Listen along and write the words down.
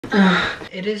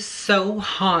It is so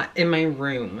hot in my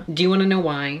room. Do you want to know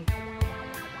why?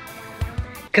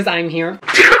 Because I'm here.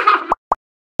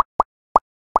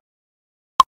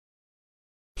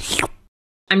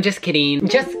 I'm just kidding.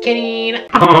 Just kidding.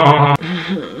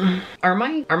 Are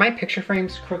my picture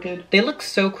frames crooked? They look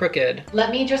so crooked.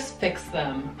 Let me just fix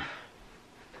them.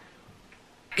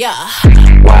 Yeah.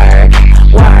 Work.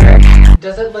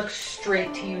 Does it look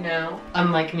straight to you now?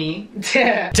 Unlike me.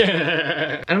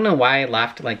 I don't know why I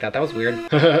laughed like that. That was weird.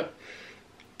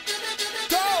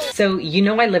 So, you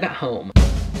know I live at home.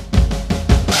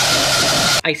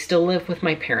 I still live with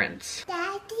my parents.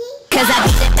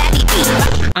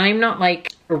 I'm not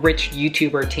like a rich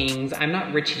YouTuber teens. I'm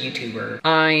not rich YouTuber.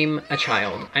 I'm a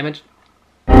child. I'm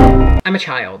a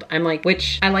child. I'm like,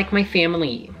 which I like my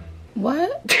family.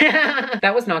 What?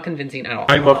 That was not convincing at all.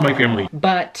 I love my family.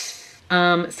 But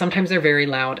sometimes they're very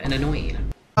loud and annoying.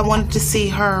 I wanted to see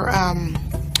her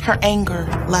her anger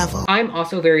level. I'm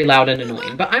also very loud and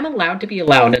annoying, but I'm allowed to be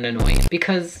loud and annoying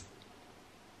because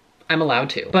I'm allowed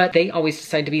to. But they always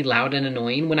decide to be loud and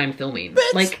annoying when I'm filming.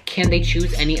 Bitch. Like, can they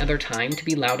choose any other time to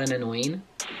be loud and annoying?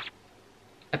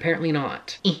 Apparently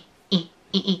not.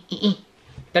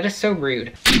 That is so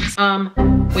rude.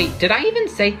 Wait, did I even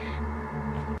say...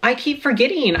 I keep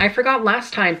forgetting. I forgot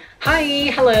last time. Hi,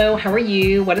 hello, how are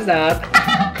you? What is up?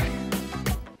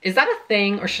 Is that a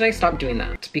thing or should I stop doing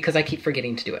that? Because I keep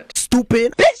forgetting to do it.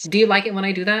 Stupid bitch. Do you like it when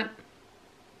I do that?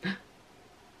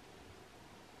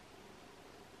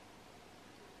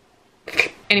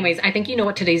 Anyways, I think you know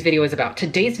what today's video is about.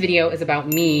 Today's video is about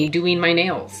me doing my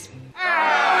nails.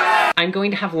 I'm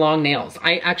going to have long nails.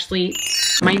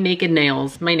 My naked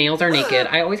nails. My nails are naked.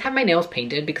 I always have my nails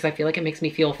painted because I feel like it makes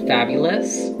me feel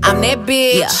fabulous. I'm that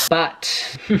bitch. Yeah. But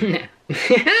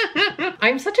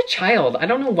I'm such a child. I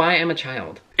don't know why I'm a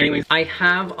child. Anyways, I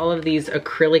have all of these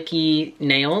acrylic-y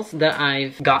nails that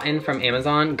I've gotten from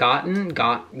Amazon.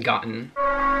 Gotten.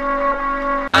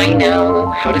 I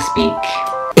know how to speak.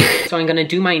 So I'm gonna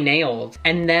do my nails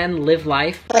and then live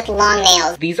life with long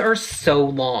nails. These are so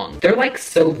long. They're like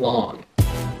so long.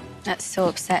 That's so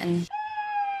upsetting.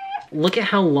 Look at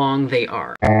how long they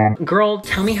are. Girl,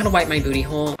 tell me how to wipe my booty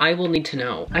hole. I will need to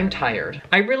know. I'm tired.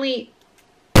 I really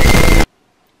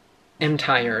am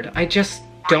tired. I just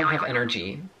don't have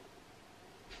energy.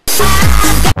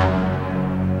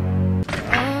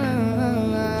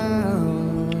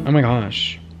 Oh my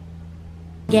gosh.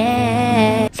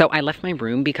 Yeah. So I left my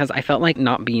room because I felt like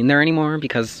not being there anymore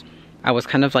because I was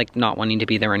kind of like not wanting to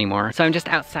be there anymore. So I'm just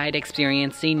outside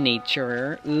experiencing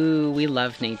nature. Ooh, we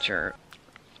love nature.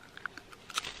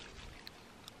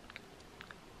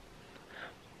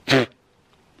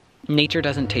 Nature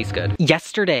doesn't taste good.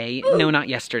 Yesterday, no, not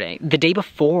yesterday. The day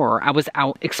before, I was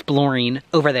out exploring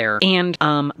over there. And,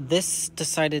 this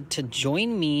decided to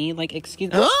join me, like,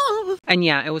 excuse me. And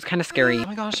yeah, it was kind of scary. Oh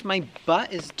my gosh, my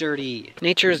butt is dirty.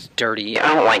 Nature's dirty.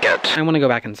 I don't like it. I want to go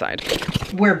back inside.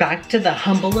 We're back to the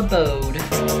humble abode.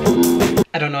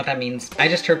 I don't know what that means. I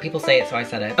just heard people say it, so I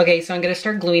said it. Okay, so I'm gonna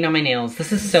start gluing on my nails.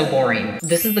 This is so boring.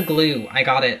 This is the glue. I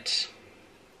got it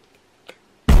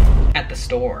at the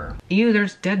store. Ew,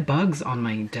 there's dead bugs on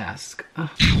my desk. I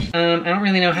don't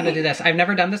really know how to do this. I've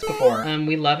never done this before.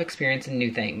 We love experiencing new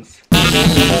things.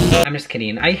 I'm just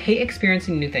kidding. I hate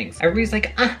experiencing new things. Everybody's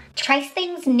like, try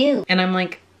things new. And I'm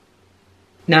like,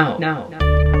 no.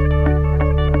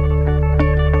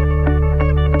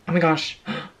 Oh my gosh.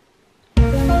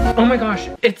 Oh my gosh,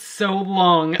 it's so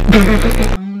long.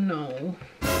 Oh no.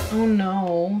 Oh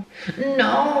no.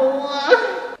 No.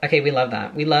 Okay, we love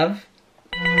that. We love...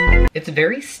 It's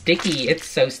very sticky. It's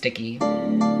so sticky.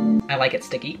 I like it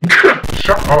sticky.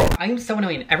 Shut up. I'm so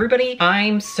annoying. Everybody,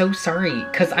 I'm so sorry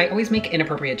because I always make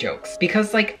inappropriate jokes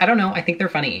because like, I don't know, I think they're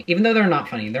funny. Even though they're not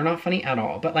funny. They're not funny at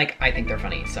all, but like, I think they're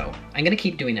funny. So I'm gonna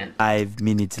keep doing it. 5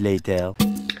 minutes later.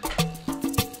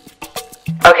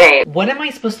 Okay, what am I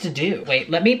supposed to do? Wait,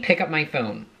 let me pick up my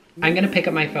phone. I'm gonna pick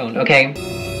up my phone, okay?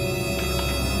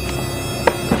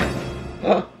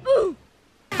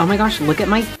 Oh my gosh, look at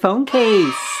my phone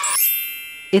case.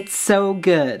 It's so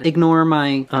good. Ignore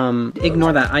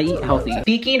ignore that. I eat healthy.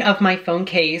 Speaking of my phone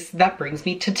case, that brings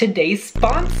me to today's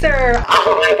sponsor.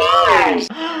 Oh my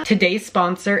gosh. Today's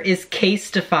sponsor is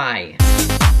Casetify.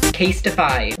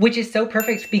 Casetify, which is so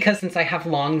perfect because since I have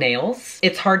long nails,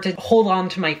 it's hard to hold on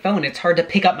to my phone. It's hard to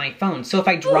pick up my phone. So if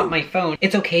I drop my phone,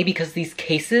 it's okay because these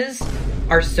cases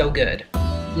are so good.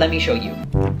 Let me show you.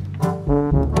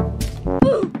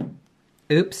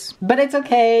 Oops, but it's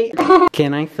okay.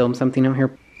 Can I film something out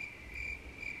here?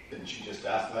 Didn't she just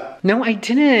ask that? No, I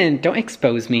didn't. Don't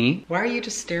expose me. Why are you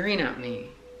just staring at me?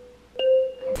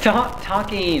 Stop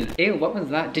talking. Ew, what was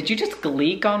that? Did you just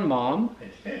gleek on mom?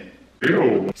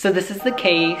 Ew. So this is the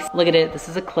case. Look at it. This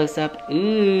is a close-up.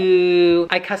 Ooh.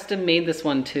 I custom made this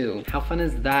one too. How fun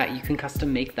is that? You can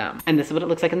custom make them. And this is what it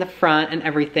looks like in the front and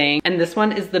everything. And this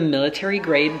one is the military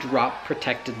grade drop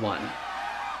protected one.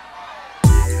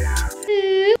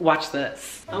 Watch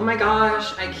this. Oh my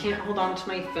gosh, I can't hold on to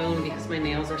my phone because my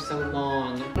nails are so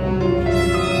long.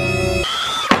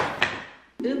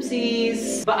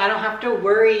 Oopsies. But I don't have to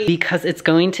worry because it's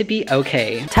going to be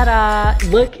okay. Ta-da!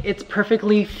 Look, it's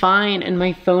perfectly fine and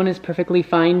my phone is perfectly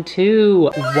fine too.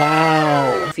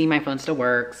 Wow. See, my phone still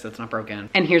works, so it's not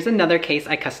broken. And here's another case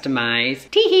I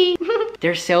customized. Tee-hee.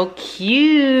 They're so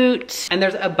cute. And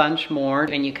there's a bunch more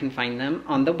and you can find them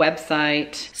on the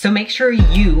website. So make sure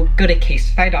you go to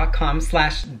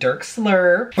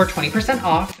casetify.com/derkslurp for 20%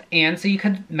 off and so you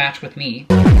could match with me.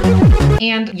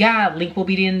 And yeah, link will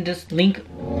be in this link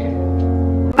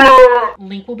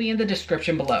will be in the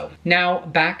description below. Now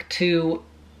back to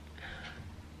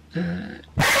why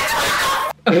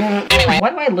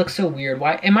do I look so weird?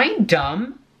 Why am I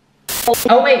dumb?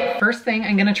 Oh wait, first thing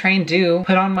I'm gonna try and do,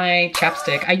 put on my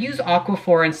chapstick. I use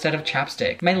Aquaphor instead of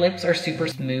chapstick. My lips are super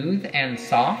smooth and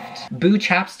soft. Boo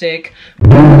chapstick.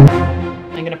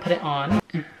 I'm gonna put it on.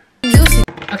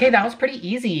 Okay, that was pretty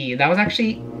easy. That was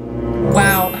actually,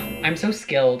 wow, I'm so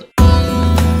skilled.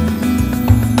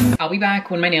 I'll be back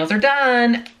when my nails are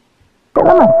done.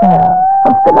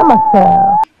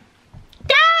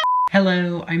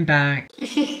 Hello, I'm back.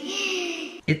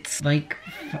 It's like...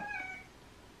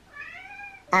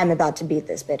 I'm about to beat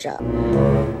this bitch up.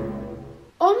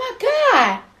 Oh my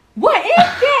God. What is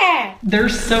that? They're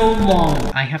so long.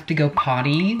 I have to go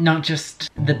potty, not just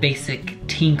the basic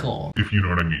tinkle. If you know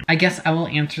what I mean. I guess I will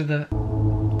answer the...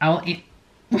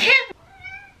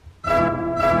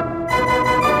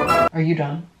 Are you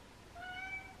done?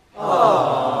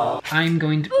 Aww. I'm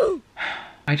going to...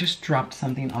 I just dropped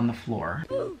something on the floor.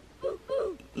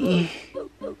 Yes.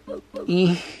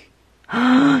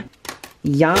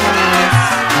 Yeah.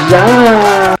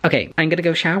 Okay, I'm gonna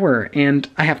go shower and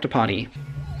I have to potty.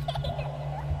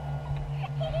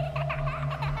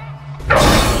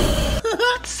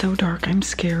 It's so dark, I'm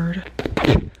scared.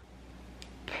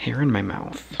 Hair in my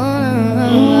mouth.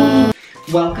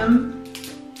 Welcome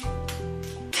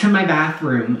to my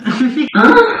bathroom.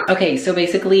 Okay, so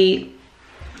basically,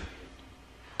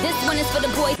 This one is for the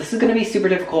boys. this is gonna be super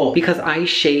difficult because I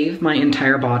shave my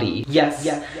entire body. Yes,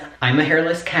 I'm a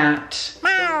hairless cat.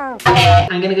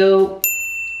 I'm gonna go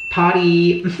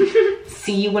potty.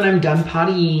 See you when I'm done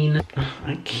pottying.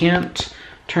 I can't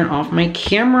turn off my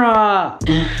camera.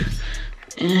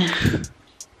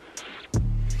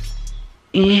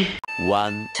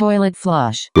 One Toilet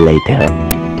flush. later.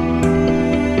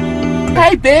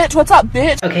 Hey, bitch. What's up,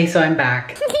 bitch? Okay, so I'm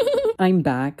back. I'm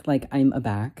back, like I'm a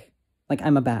back. Like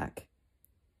I'm a back.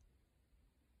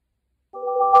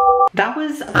 That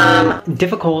was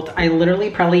difficult. I literally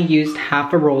probably used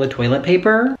half a roll of toilet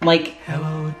paper. Like,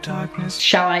 hello darkness.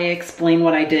 Shall I explain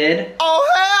what I did?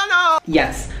 Oh hell no!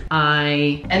 Yes,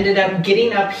 I ended up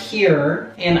getting up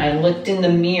here and I looked in the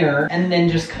mirror and then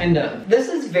just kind of, this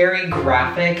is very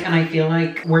graphic and I feel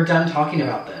like we're done talking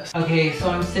about this. Okay, so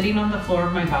I'm sitting on the floor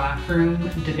of my bathroom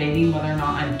debating whether or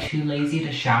not I'm too lazy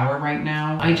to shower right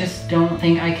now. I just don't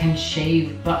think I can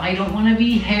shave, but I don't want to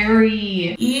be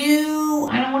hairy. Ew,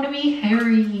 I don't want to be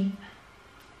hairy.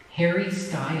 Harry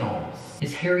Styles.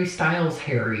 Is Harry Styles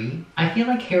hairy? I feel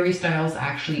like Harry Styles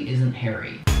actually isn't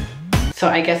hairy. So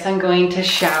I guess I'm going to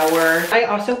shower. I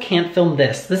also can't film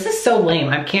this. This is so lame.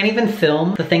 I can't even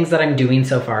film the things that I'm doing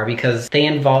so far because they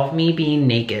involve me being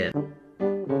naked.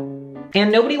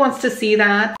 And nobody wants to see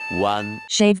that. One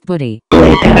Shaved booty.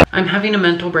 I'm having a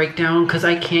mental breakdown because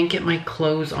I can't get my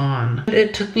clothes on.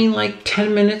 It took me like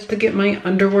 10 minutes to get my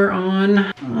underwear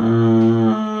on.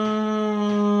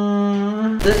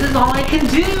 This is all I can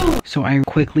do. So I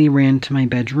quickly ran to my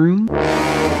bedroom,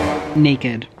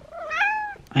 naked.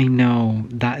 I know,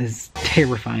 that is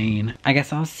terrifying. I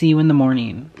guess I'll see you in the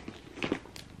morning.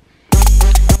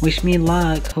 Wish me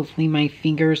luck. Hopefully my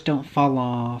fingers don't fall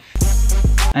off.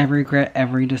 I regret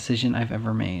every decision I've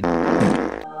ever made.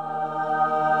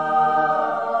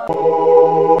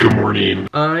 Good morning.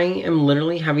 I am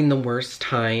literally having the worst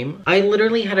time. I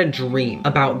literally had a dream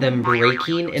about them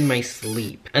breaking in my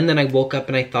sleep. And then I woke up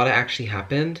and I thought it actually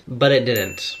happened, but it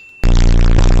didn't.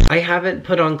 I haven't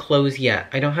put on clothes yet.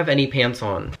 I don't have any pants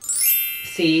on.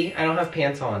 See, I don't have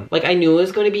pants on. Like, I knew it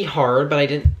was going to be hard, but I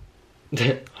didn't.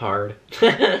 Hard.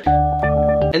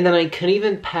 And then I couldn't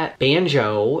even pet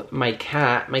Banjo, my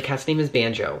cat. My cat's name is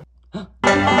Banjo.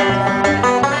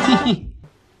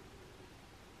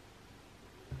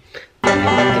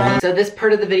 So this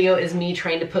part of the video is me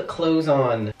trying to put clothes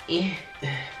on.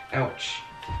 Ouch.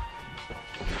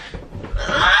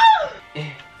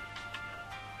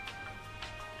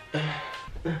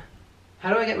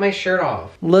 How do I get my shirt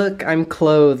off? Look, I'm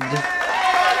clothed.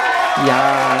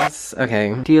 Yes.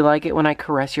 Okay. Do you like it when I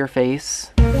caress your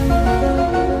face?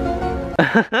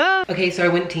 Okay, so I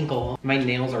went tinkle. My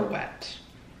nails are wet.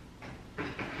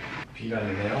 You got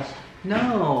any nails?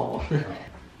 No.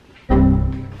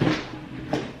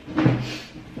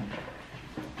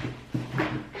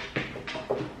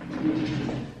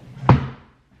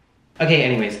 Okay,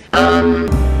 anyways.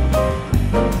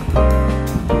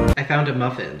 I found a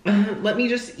muffin. Let me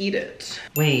just eat it.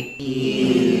 Wait.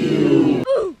 Ew.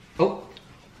 Oh.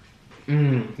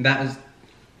 That is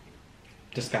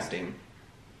disgusting.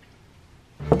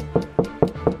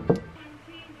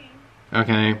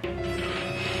 Okay.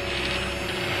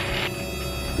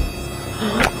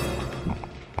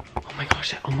 Oh my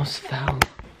gosh, it almost fell.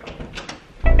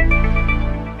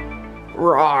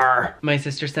 Roar. My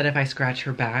sister said if I scratch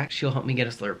her back, she'll help me get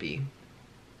a Slurpee.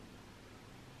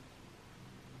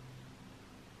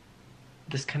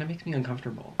 This kind of makes me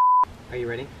uncomfortable. Are you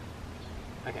ready?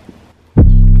 Okay.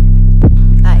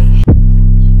 Aye.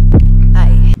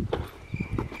 Aye.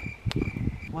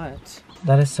 What?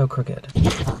 That is so crooked.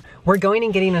 We're going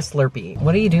and getting a Slurpee.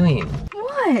 What are you doing?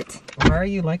 What? Why are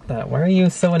you like that? Why are you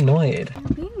so annoyed?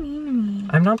 You're being mean to me.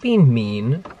 I'm not being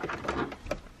mean.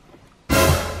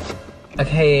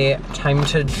 Okay, time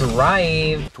to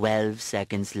drive. 12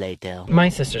 seconds later. My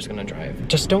sister's gonna drive.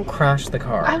 Just don't crash the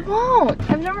car. I won't.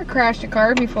 I've never crashed a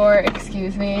car before,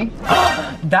 excuse me.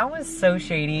 That was so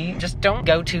shady. Just don't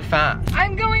go too fast.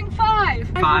 I'm going 5.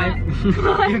 5?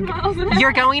 5 miles an hour.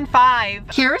 You're going 5.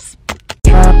 Here's...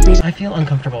 I feel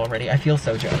uncomfortable already. I feel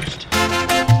so judged.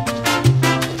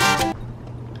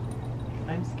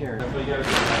 I'm scared.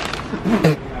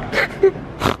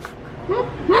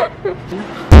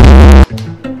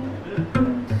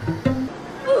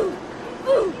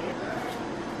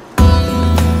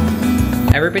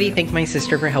 Everybody thank my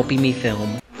sister for helping me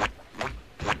film.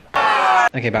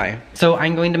 Okay, bye. So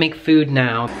I'm going to make food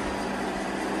now.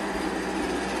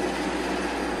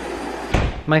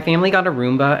 My family got a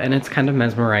Roomba and it's kind of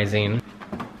mesmerizing.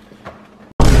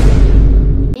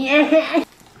 Yeah.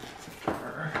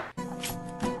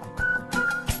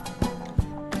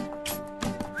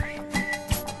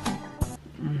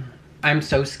 I'm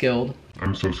so skilled.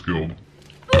 I'm so skilled.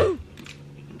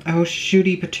 Oh,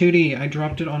 shooty patootie, I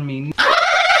dropped it on me.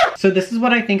 So this is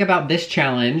what I think about this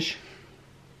challenge.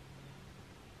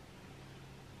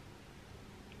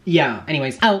 Yeah,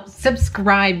 anyways. Oh,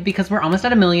 subscribe because we're almost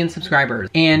at 1 million subscribers.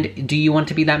 And do you want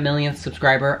to be that 1,000,000th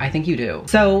subscriber? I think you do.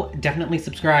 So definitely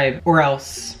subscribe or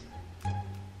else.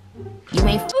 You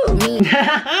ain't f me.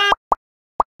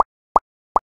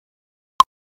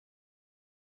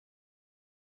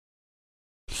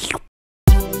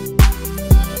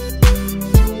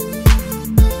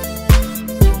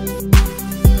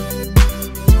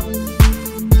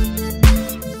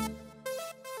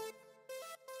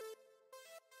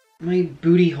 My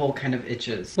booty hole kind of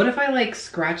itches. What if I like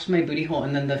scratched my booty hole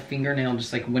and then the fingernail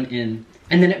just like went in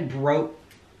and then it broke?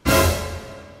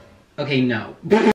 Okay, no.